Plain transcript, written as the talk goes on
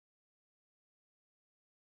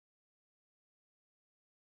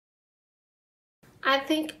I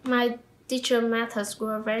think my teacher methods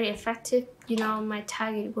were very effective. My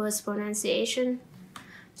target was pronunciation.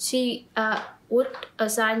 She would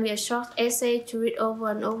assign me a short essay to read over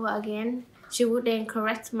and over again. She would then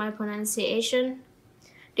correct my pronunciation.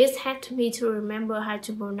 This helped me to remember how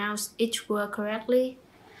to pronounce each word correctly.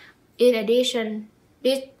 In addition,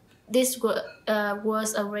 this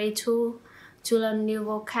was a great tool to learn new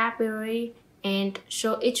vocabulary and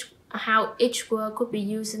show how each word could be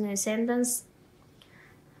used in a sentence.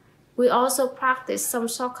 We also practiced some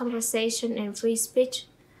short conversation and free speech.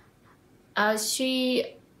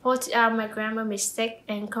 She pointed out my grammar mistakes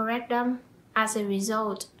and correct them. As a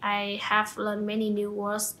result, I have learned many new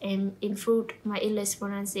words and improved my English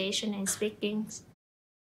pronunciation and speaking.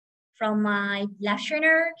 From my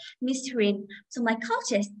lecturer, Miss Rin, to my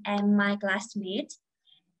coaches and my classmates,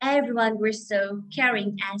 everyone was so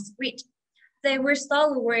caring and sweet. They were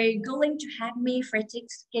slowly going to help me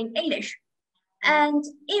practice speaking English and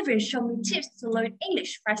even show me tips to learn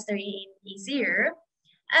English faster and easier.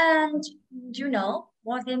 And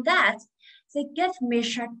more than that, they gave me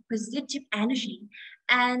such positive energy,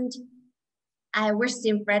 and I was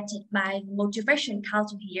impressed by the motivation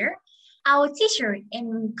culture here. Our teacher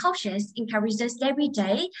and coaches encourage us every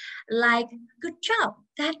day, like, good job,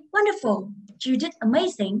 that's wonderful, you did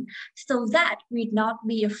amazing, so that we'd not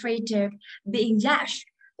be afraid of being judged.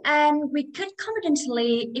 And we could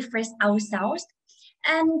confidently express ourselves.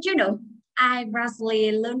 And I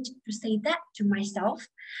gradually learned to say that to myself,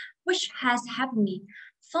 which has helped me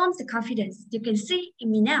form the confidence you can see in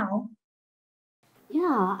me now.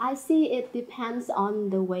 Yeah, I see it depends on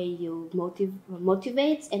the way you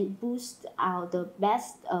motivate and boost out the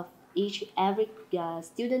best of every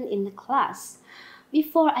student in the class.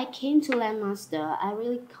 Before I came to Landmaster, I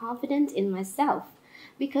really confident in myself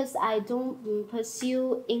because I don't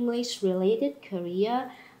pursue English related career.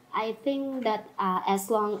 I think that as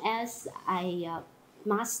long as I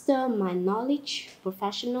master my knowledge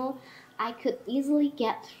professional, I could easily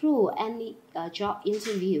get through any job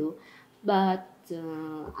interview. But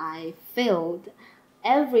I failed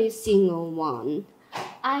every single one.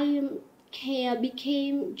 I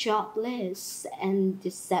became jobless and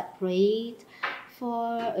desperate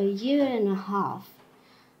for a year and a half.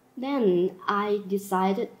 Then I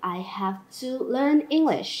decided I have to learn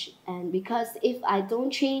English, and because if I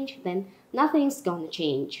don't change, then nothing's gonna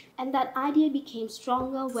change. And that idea became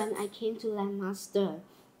stronger when I came to Landmaster.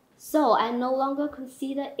 So I no longer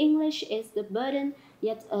consider English as the burden,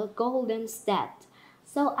 yet a golden stat.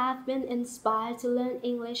 So I've been inspired to learn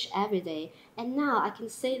English every day, and now I can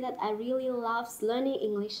say that I really love learning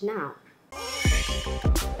English now.